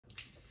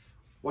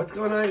What's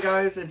going on,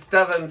 guys? It's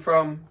Devin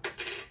from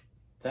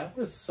That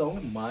was so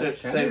much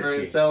Sip, energy. Savor,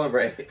 and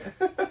Celebrate.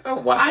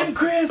 Wow. I'm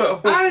Chris.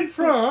 I'm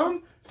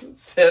from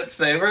Sip,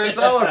 Savor, and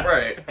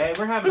Celebrate. Hey,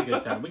 we're having a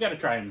good time. We got to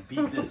try and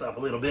beat this up a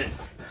little bit.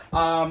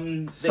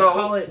 They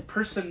call it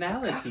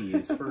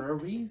personalities for a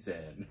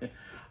reason.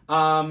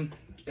 Got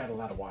a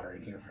lot of water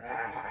in here.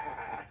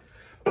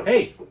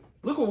 Hey,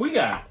 look what we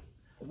got.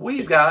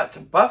 We've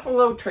got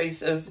Buffalo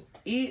Trace's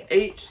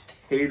E.H.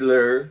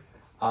 Taylor.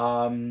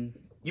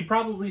 You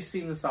probably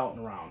seen this out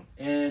and around,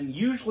 and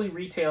usually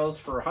retails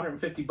for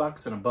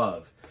 $150 and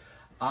above.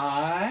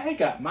 I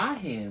got my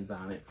hands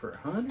on it for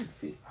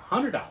 $100.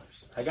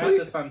 I got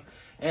this on,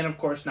 and of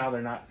course now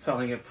they're not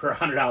selling it for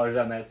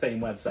 $100 on that same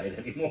website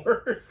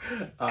anymore.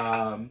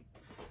 From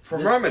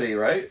Remedy,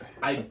 right?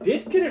 I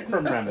did get it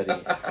from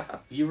Remedy.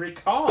 You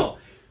recall,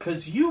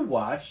 because you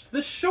watched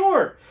the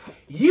short.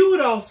 You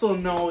would also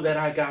know that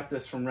I got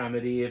this from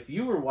Remedy if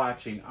you were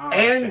watching our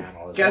channel as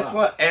well. And guess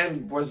what?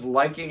 And was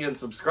liking and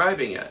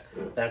subscribing it.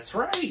 That's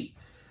right.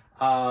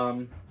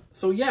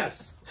 So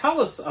yes,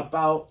 tell us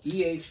about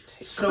E.H.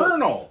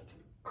 Colonel.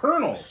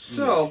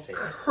 So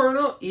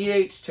Colonel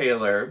E.H.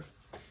 Taylor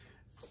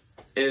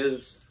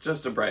is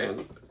just a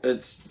brand.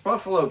 It's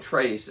Buffalo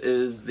Trace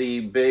is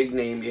the big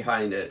name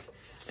behind it.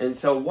 And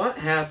so what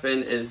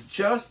happened is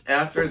just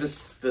after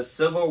the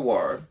Civil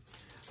War,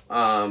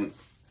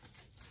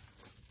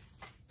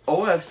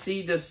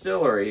 OFC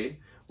Distillery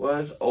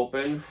was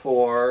open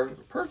for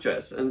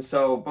purchase. And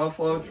so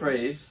Buffalo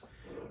Trace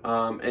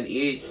and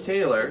E.H.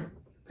 Taylor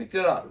picked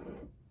it up.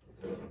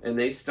 And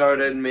they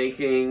started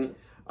making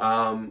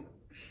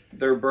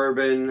their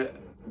bourbon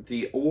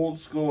the old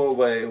school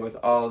way with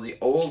all the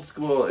old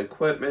school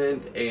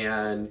equipment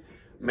and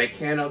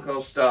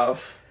mechanical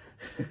stuff.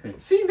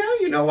 See, now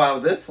you know how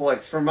this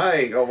looks from my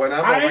angle when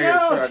I'm over here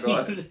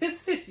struggling.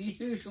 This is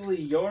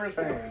usually your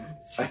thing.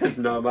 It's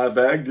not my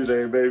bag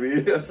today, baby.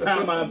 It's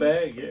not my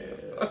bag, yeah.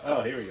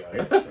 Oh, here we go.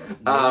 Here we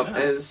go.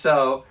 And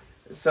so,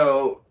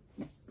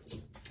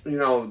 you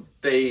know,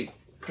 they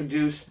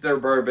produced their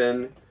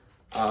bourbon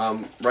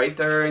right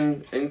there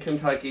in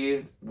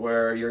Kentucky,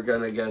 where you're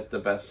going to get the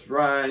best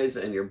rye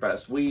and your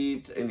best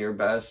wheat and your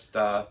best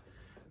corns.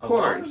 A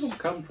lot of them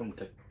come from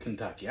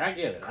Kentucky. I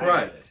get it.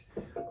 Correct.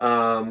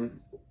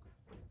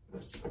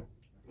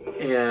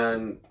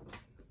 And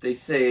they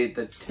say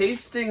the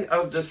tasting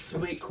of the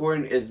sweet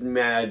corn is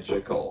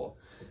magical.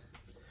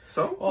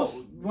 So, well,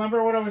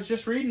 remember what I was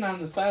just reading on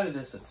the side of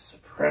this? It's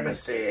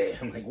supremacy.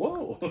 I'm like,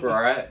 whoa.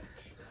 Correct.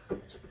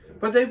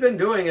 But they've been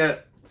doing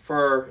it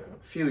for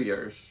a few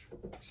years,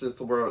 since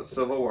the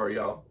Civil War,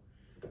 y'all.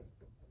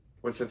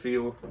 Which, if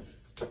you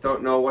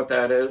don't know what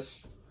that is,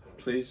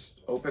 please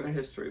open a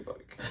history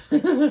book.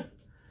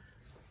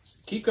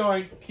 Keep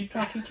going. Keep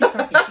talking. Keep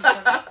talking. Keep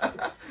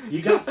talking.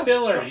 You got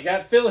filler. You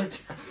got filler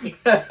time.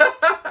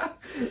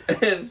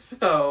 And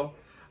so,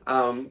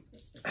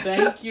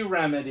 thank you,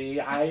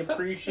 Remedy. I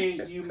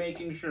appreciate you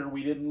making sure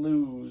we didn't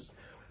lose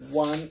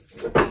one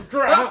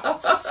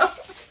drop.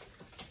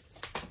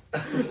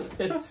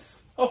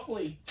 It's,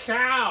 holy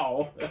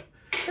cow.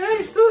 And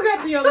I still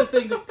got the other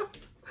thing.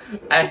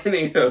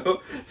 Anywho,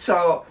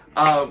 so,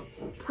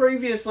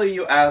 previously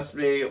you asked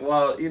me,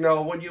 well, you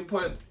know, would you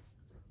put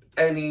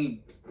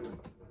any,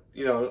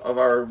 you know, of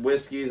our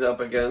whiskeys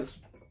up against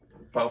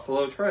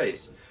Buffalo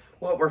Trace?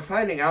 What we're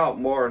finding out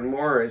more and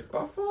more is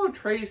Buffalo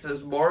Trace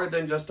is more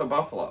than just a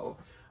Buffalo.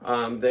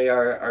 They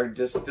are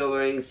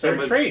distilling some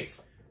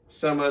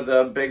of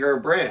the bigger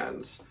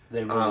brands.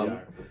 They really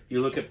are.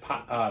 You look at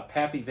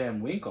Pappy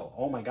Van Winkle.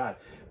 Oh my God!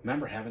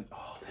 Remember having?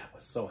 Oh, that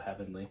was so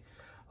heavenly.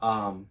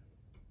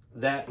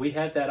 That we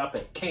had that up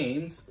at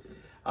Cane's,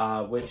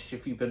 which,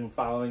 if you've been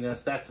following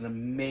us, that's an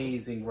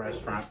amazing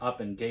restaurant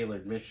up in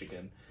Gaylord,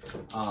 Michigan.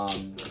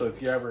 So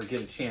if you ever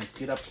get a chance,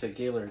 get up to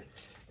Gaylord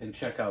and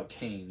check out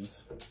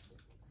Cane's.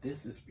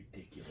 This is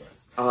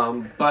ridiculous.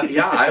 But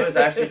yeah, I was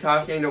actually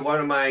talking to one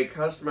of my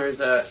customers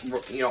that,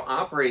 you know,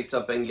 operates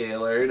up in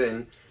Gaylord,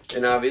 and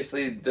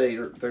obviously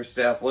their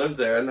staff lives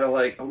there, and they're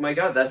like, oh my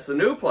God, that's the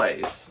new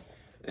place.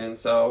 And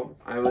so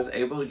I was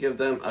able to give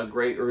them a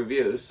great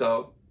review.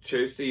 So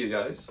cheers to you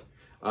guys.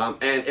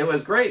 And it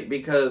was great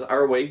because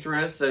our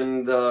waitress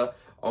and the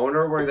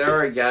owner were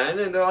there again,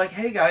 and they're like,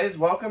 hey guys,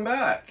 welcome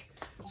back.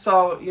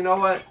 So, you know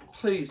what?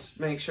 Please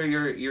make sure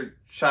you're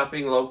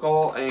shopping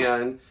local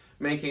and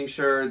making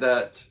sure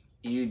that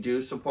you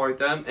do support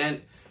them.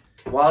 And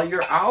while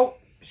you're out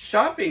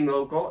shopping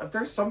local, if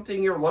there's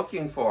something you're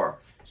looking for,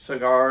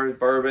 cigars,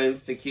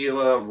 bourbons,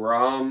 tequila,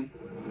 rum,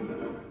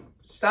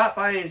 stop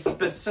by and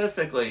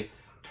specifically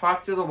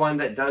talk to the one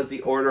that does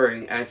the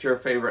ordering at your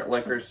favorite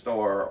liquor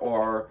store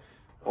or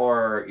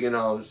you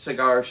know,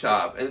 cigar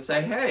shop, and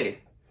say, hey,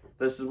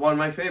 this is one of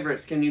my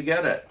favorites. Can you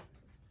get it?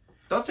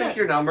 They'll take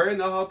your number and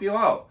they'll help you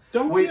out.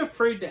 Don't be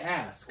afraid to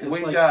ask.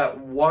 We've got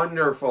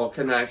wonderful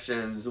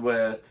connections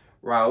with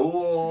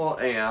Raul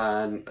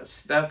and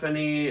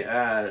Stephanie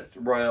at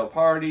Royal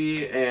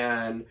Party,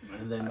 and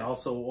then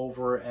also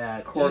over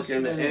at Cork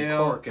and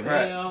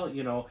Ale.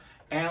 You know,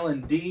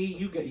 Alan D.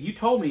 You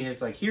told me,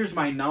 it's like, here's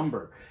my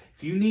number.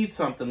 If you need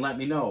something, let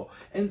me know.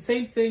 And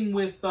same thing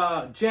with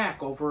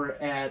Jack over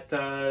at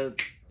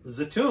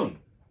Zatoon.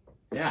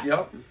 Yeah.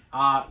 Yep.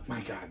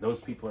 My God, those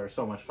people are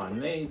so much fun.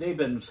 They've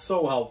been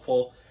so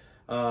helpful.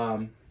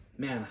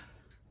 Man,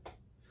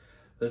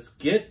 let's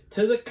get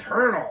to the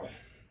kernel.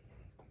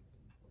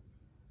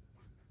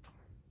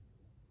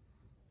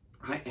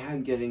 I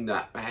am getting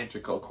that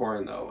magical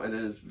corn, though. It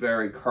is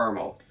very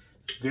caramel.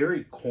 It's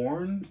very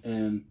corn,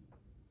 and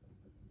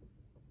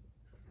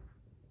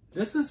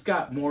this has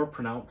got more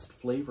pronounced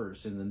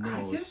flavors in the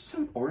nose. I get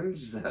some orange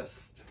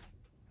zest.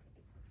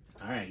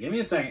 All right, give me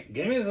a second.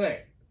 Give me a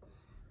second.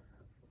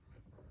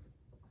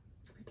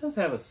 It does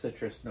have a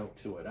citrus note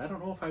to it. I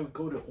don't know if I would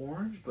go to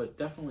orange, but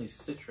definitely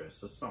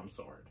citrus of some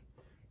sort.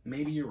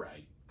 Maybe you're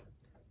right.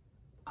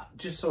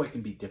 Just so it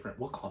can be different,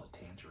 we'll call it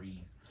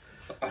tangerine.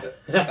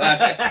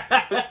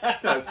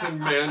 Got some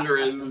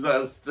mandarin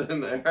zest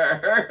in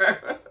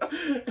there.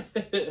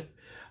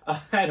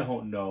 I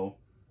don't know.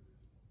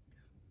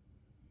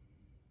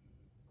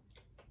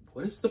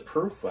 What is the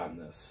proof on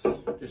this?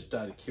 Just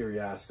out of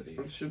curiosity.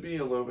 It should be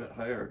a little bit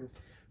higher.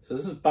 So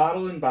this is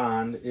Bottle and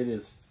Bond. It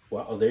is,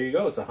 well, oh, there you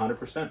go. It's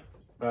 100%.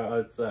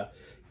 It's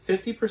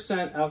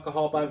 50%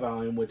 alcohol by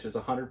volume, which is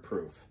 100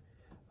 proof.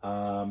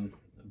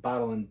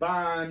 Bottle and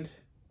Bond,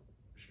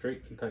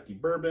 straight Kentucky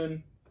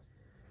bourbon.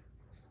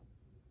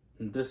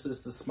 And this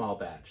is the small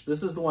batch.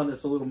 This is the one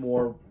that's a little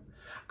more,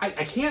 I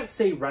can't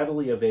say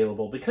readily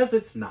available because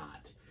it's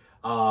not.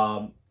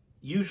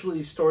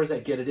 Usually stores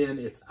that get it in,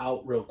 it's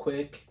out real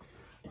quick.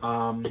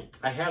 I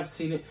have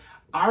seen it.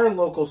 Our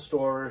local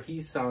store,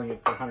 he's selling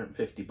it for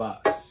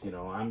 $150. You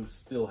know, I'm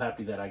still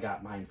happy that I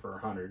got mine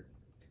for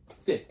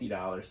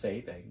 $150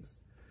 savings.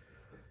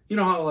 You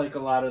know how like a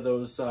lot of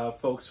those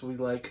folks will be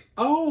like,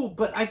 oh,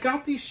 but I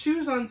got these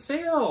shoes on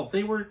sale.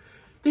 They were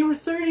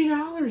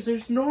 $30.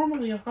 There's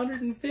normally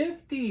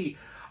 $150.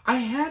 I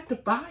had to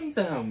buy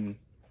them.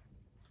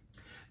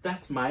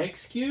 That's my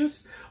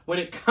excuse when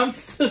it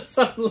comes to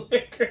some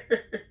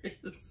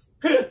liquors.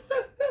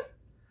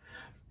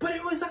 But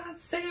it was on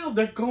sale.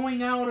 They're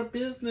going out of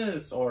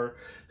business, or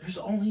there's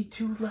only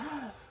 2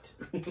 left.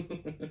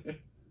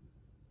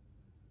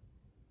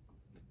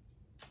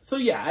 So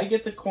yeah, I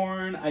get the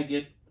corn. I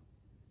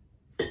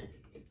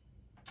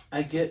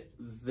get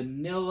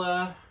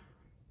vanilla.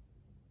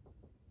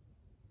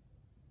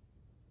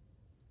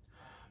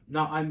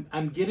 Now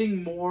I'm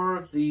getting more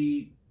of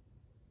the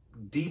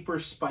deeper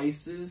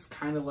spices,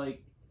 kind of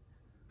like.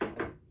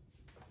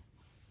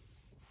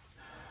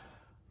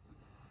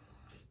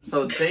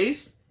 So they.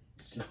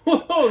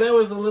 Oh, that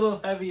was a little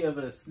heavy of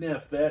a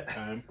sniff that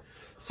time.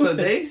 So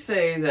they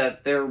say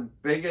that their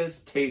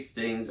biggest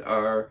tastings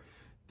are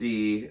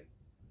the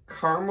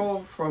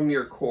caramel from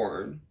your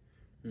corn.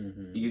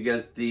 Mm-hmm. You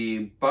get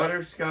the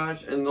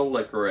butterscotch and the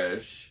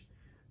licorice,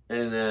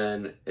 and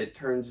then it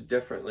turns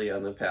differently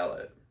on the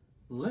palate.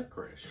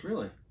 Licorice,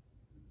 really?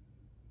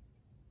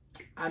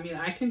 I mean,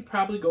 I can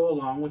probably go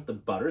along with the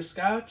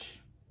butterscotch.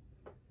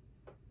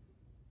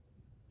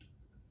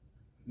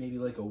 Maybe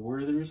like a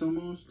Werther's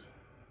almost.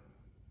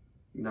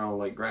 No,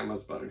 like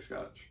grandma's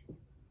butterscotch.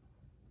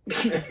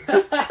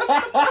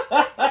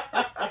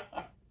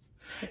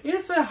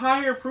 It's a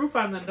higher proof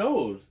on the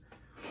nose.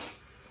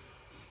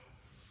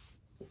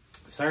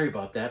 Sorry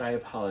about that. I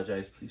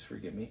apologize. Please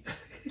forgive me.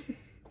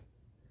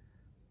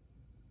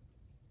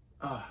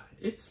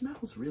 It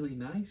smells really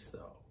nice,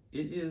 though.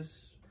 It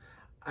is.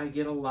 I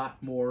get a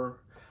lot more.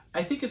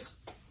 I think it's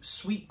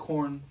sweet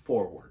corn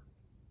forward,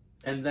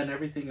 and then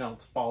everything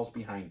else falls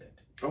behind it.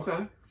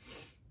 Okay.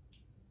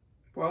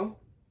 Well,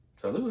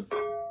 salud.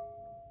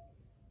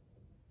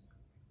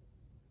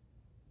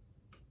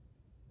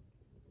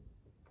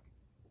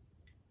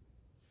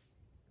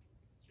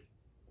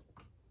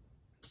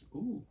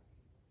 Ooh.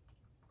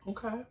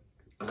 Okay.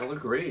 I'll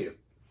agree.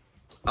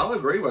 I'll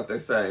agree what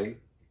they're saying.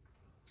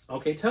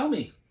 Okay, tell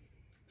me.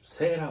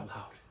 Say it out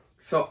loud.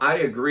 So I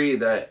agree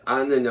that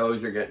on the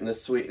nose you're getting the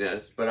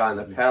sweetness, but on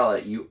the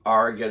palate you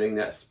are getting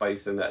that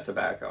spice and that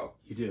tobacco.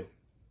 You do.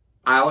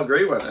 I'll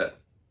agree with it.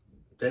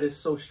 That is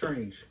so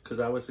strange, because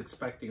I was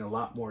expecting a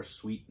lot more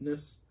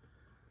sweetness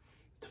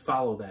to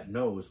follow that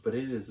nose, but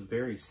it is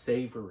very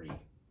savory.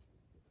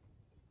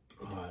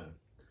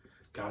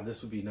 God,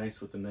 this would be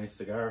nice with a nice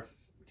cigar.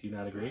 Do you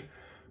not agree?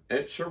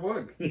 It sure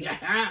would.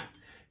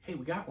 Hey,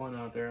 we got one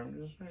out there. I'm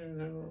just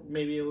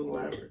maybe a little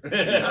louder.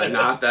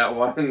 Not that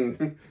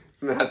one.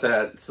 Not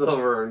that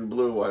silver and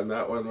blue one.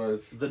 That one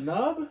was... The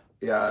nub?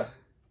 Yeah.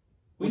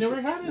 We never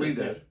had it. We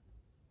did.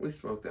 We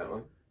smoked that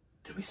one.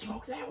 Did we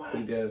smoke that one?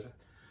 We did.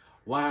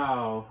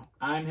 Wow.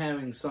 I'm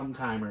having some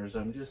timers.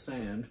 I'm just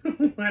saying.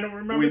 I don't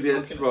remember. We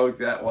did smoke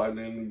that one,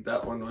 and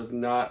that one was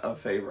not a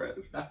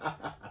favorite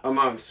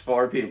amongst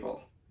 4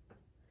 people.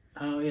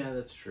 Oh, yeah,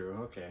 that's true.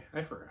 Okay.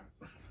 I forgot.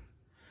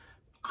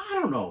 I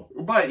don't know.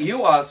 But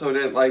you also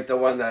didn't like the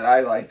one that I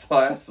liked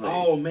last week.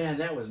 Oh, man,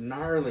 that was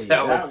gnarly.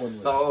 That one was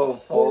so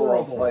full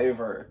of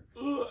flavor.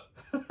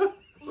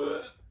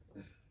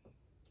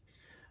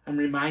 I'm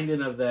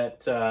reminded of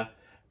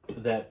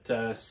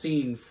that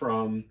scene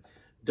from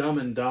Dumb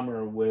and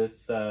Dumber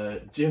with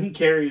Jim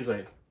Carrey's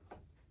like,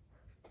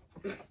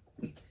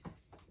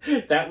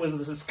 that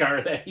was the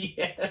scar that he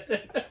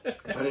had.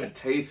 But it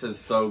tasted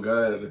so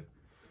good.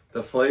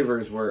 The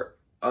flavors were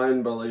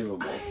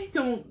unbelievable. I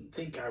don't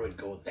think I would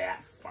go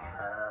that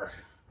far.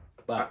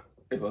 But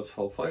it was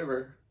full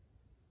flavor.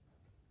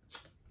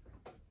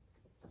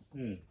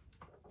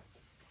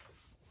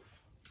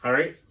 All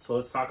right, so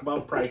let's talk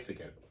about price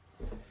again.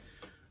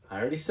 I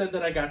already said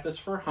that I got this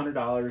for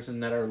 $100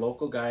 and that our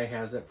local guy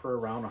has it for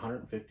around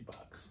 $150.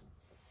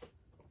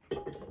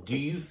 Do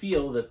you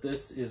feel that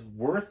this is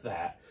worth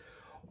that?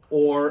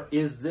 Or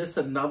is this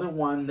another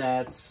one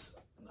that's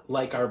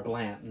like our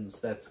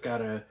Blanton's, that's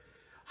got a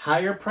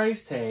higher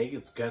price tag,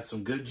 it's got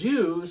some good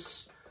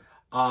juice,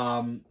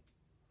 and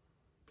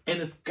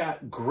it's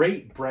got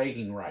great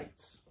bragging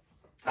rights?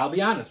 I'll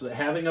be honest, with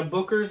having a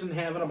Booker's and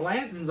having a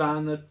Blanton's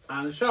on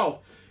the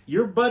shelf,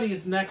 your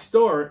buddies next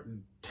door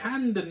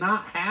tend to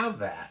not have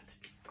that.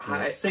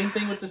 Same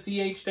thing with the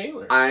C.H.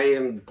 Taylor. I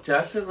am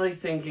definitely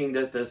thinking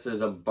that this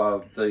is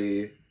above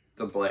the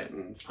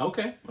Blanton's.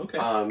 Okay.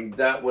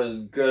 That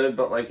was good,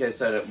 but like I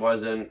said, it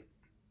wasn't.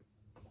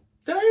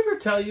 Did I ever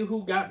tell you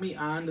who got me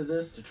onto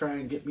this to try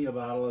and get me a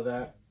bottle of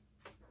that?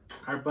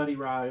 Our buddy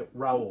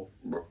Raul.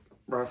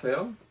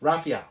 Raphael?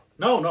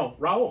 No,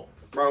 Raul.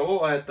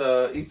 Raul at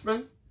the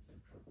Eastman?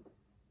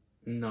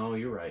 No,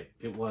 you're right.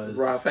 It was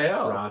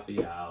Raphael.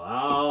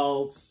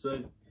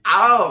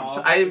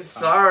 I'm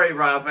sorry,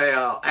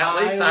 Raphael. At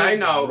least I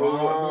know who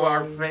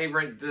our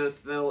favorite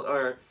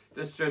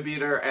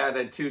distributor at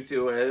a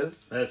Tutu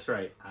is. That's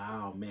right.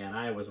 Oh, man,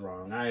 I was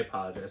wrong. I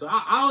apologize. So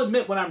I'll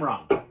admit when I'm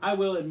wrong. I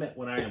will admit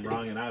when I am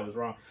wrong and I was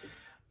wrong.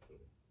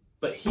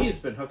 But he has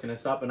been hooking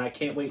us up, and I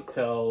can't wait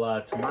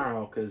till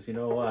tomorrow, because you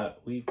know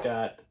what? We've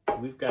got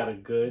a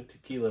good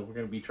tequila we're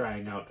going to be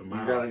trying out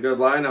tomorrow. You got a good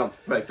lineup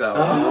picked out.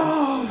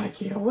 Oh, I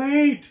can't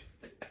wait.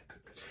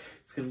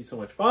 It's going to be so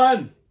much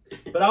fun.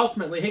 But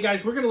ultimately, hey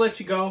guys, we're going to let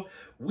you go.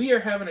 We are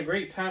having a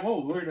great time.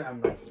 Oh, I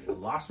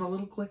lost my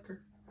little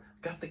clicker.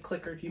 Got the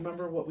clicker. Do you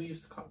remember what we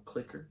used to call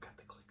clicker? Got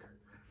the clicker.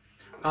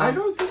 I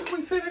don't think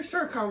we finished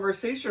our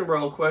conversation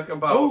real quick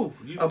about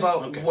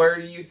where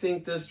you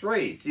think this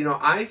rates. You know,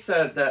 I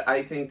said that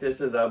I think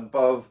this is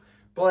above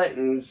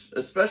Blanton's,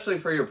 especially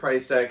for your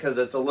price tag, because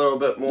it's a little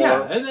bit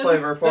more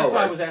flavor forward. That's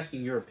why I was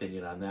asking your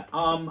opinion on that.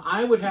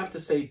 I would have to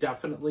say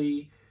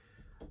definitely.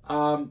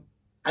 I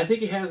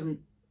think it has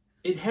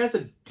a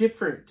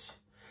different.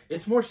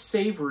 It's more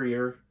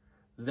savorier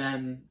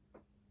than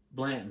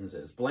Blanton's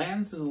is.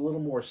 Blanton's is a little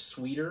more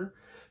sweeter,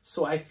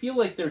 so I feel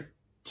like they're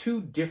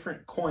two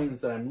different coins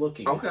that I'm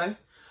looking at. Okay.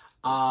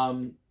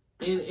 And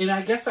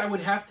I guess I would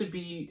have to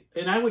be,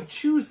 and I would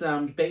choose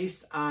them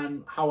based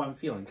on how I'm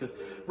feeling. Because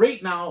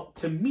right now,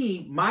 to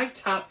me, my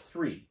top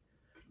three,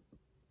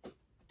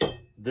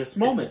 this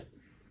moment,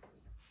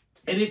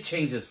 and it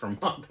changes from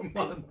month to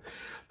month,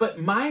 but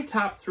my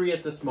top three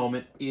at this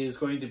moment is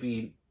going to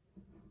be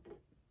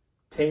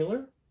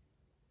Taylor,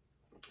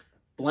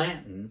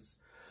 Blanton's,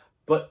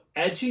 but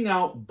edging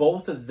out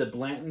both of the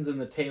Blanton's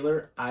and the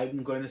Taylor,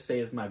 I'm going to say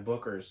is my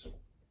Booker's.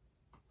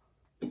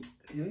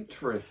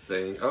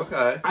 Interesting.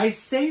 Okay. I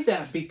say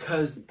that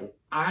because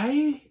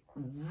I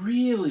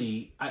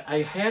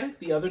had it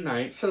the other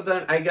night. So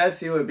then I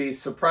guess you would be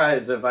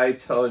surprised if I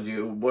told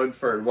you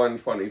Woodford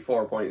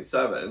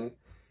 124.7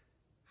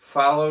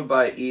 followed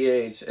by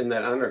EH and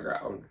then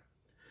Underground.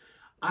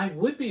 I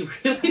would be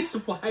really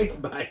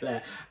surprised by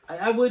that.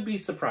 I would be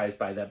surprised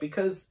by that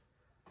because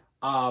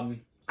I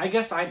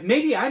guess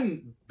maybe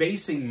I'm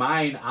basing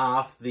mine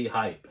off the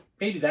hype.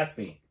 Maybe that's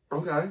me.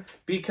 Okay.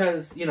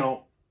 Because, you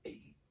know,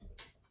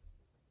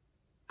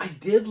 I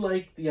did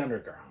like the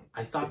Underground.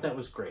 I thought that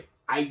was great.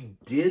 I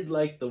did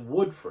like the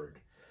Woodford.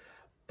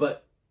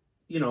 But,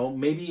 you know,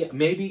 maybe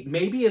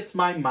it's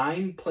my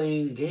mind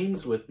playing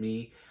games with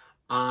me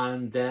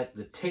on that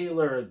the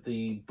Taylor,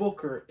 the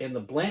Booker, and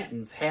the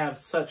Blantons have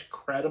such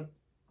cred.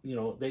 You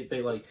know,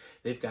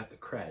 they've got the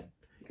cred.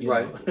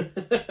 Right.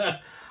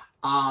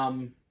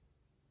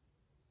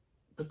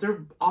 But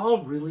they're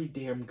all really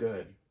damn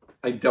good.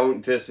 I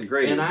don't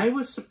disagree. And I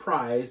was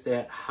surprised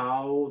at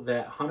how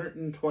that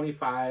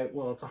 125,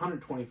 well, it's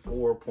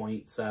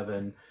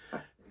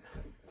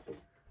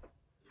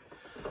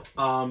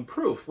 124.7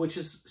 proof, which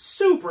is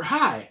super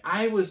high.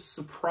 I was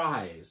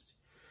surprised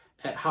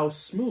at how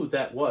smooth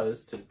that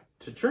was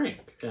to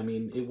drink. I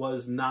mean, it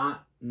was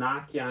not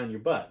knock you on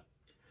your butt.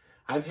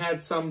 I've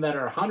had some that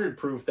are 100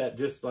 proof that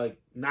just like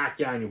knock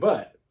you on your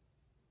butt.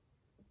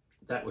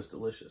 That was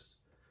delicious.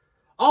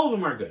 All of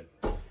them are good.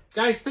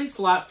 Guys, thanks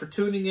a lot for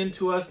tuning in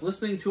to us,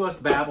 listening to us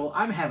babble.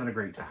 I'm having a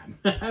great time.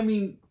 I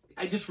mean,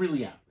 I just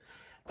really am.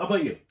 How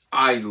about you?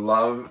 I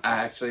love,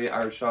 actually,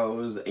 our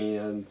shows,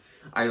 and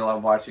I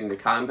love watching the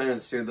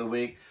comments through the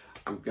week.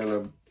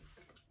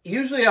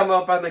 Usually I'm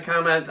up on the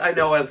comments. I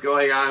know what's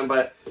going on,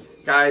 but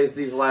guys,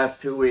 these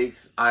last 2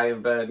 weeks,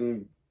 I've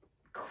been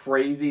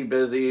crazy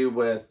busy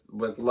with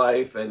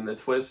life and the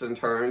twists and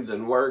turns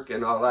and work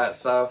and all that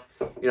stuff.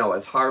 You know,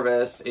 it's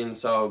harvest, and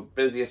so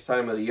busiest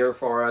time of the year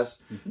for us.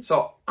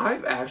 So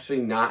I've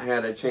actually not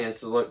had a chance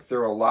to look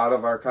through a lot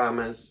of our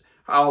comments,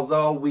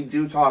 although we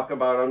do talk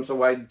about them,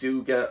 so I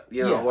do get,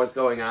 you know, what's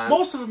going on.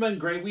 Most of them have been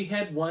great. We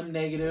had one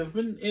negative,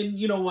 and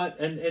you know what?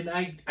 And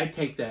I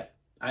take that.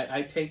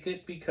 I take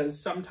it because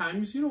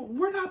sometimes, you know,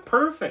 we're not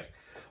perfect.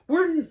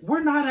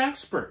 We're not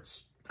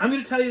experts. I'm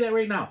going to tell you that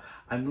right now.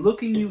 I'm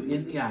looking you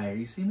in the eye. Are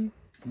you seeing me?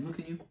 I'm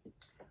looking at you.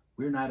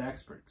 We're not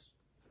experts.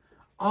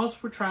 All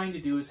we're trying to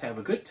do is have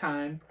a good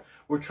time.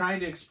 We're trying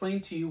to explain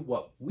to you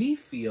what we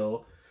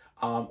feel,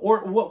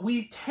 or what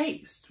we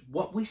taste,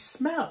 what we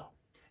smell.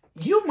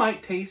 You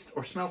might taste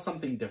or smell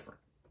something different.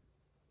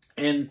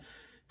 And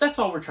that's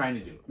all we're trying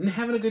to do. And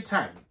having a good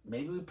time.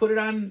 Maybe we put it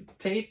on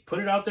tape, put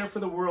it out there for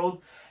the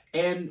world.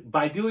 And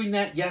by doing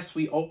that, yes,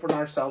 we open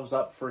ourselves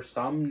up for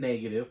some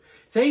negative.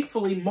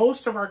 Thankfully,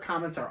 most of our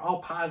comments are all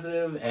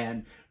positive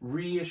and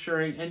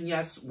reassuring. And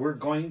yes, we're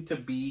going to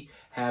be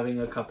having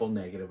a couple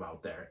negative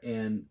out there,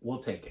 and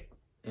we'll take it.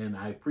 And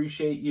I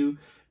appreciate you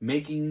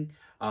making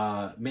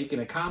a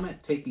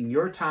comment, taking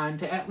your time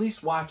to at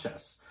least watch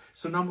us.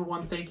 So number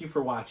one, thank you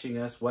for watching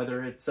us,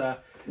 whether it's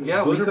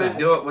yeah, we couldn't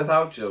do it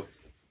without you.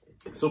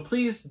 So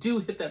please do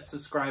hit that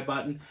subscribe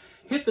button,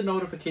 hit the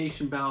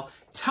notification bell,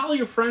 tell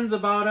your friends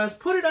about us,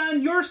 put it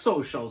on your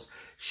socials,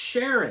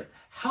 share it,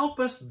 help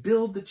us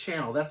build the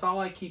channel. That's all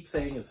I keep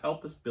saying is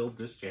help us build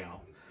this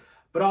channel.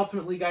 But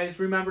ultimately, guys,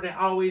 remember to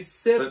always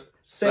sip,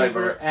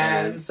 savor,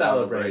 and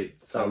celebrate.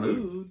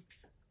 Salud.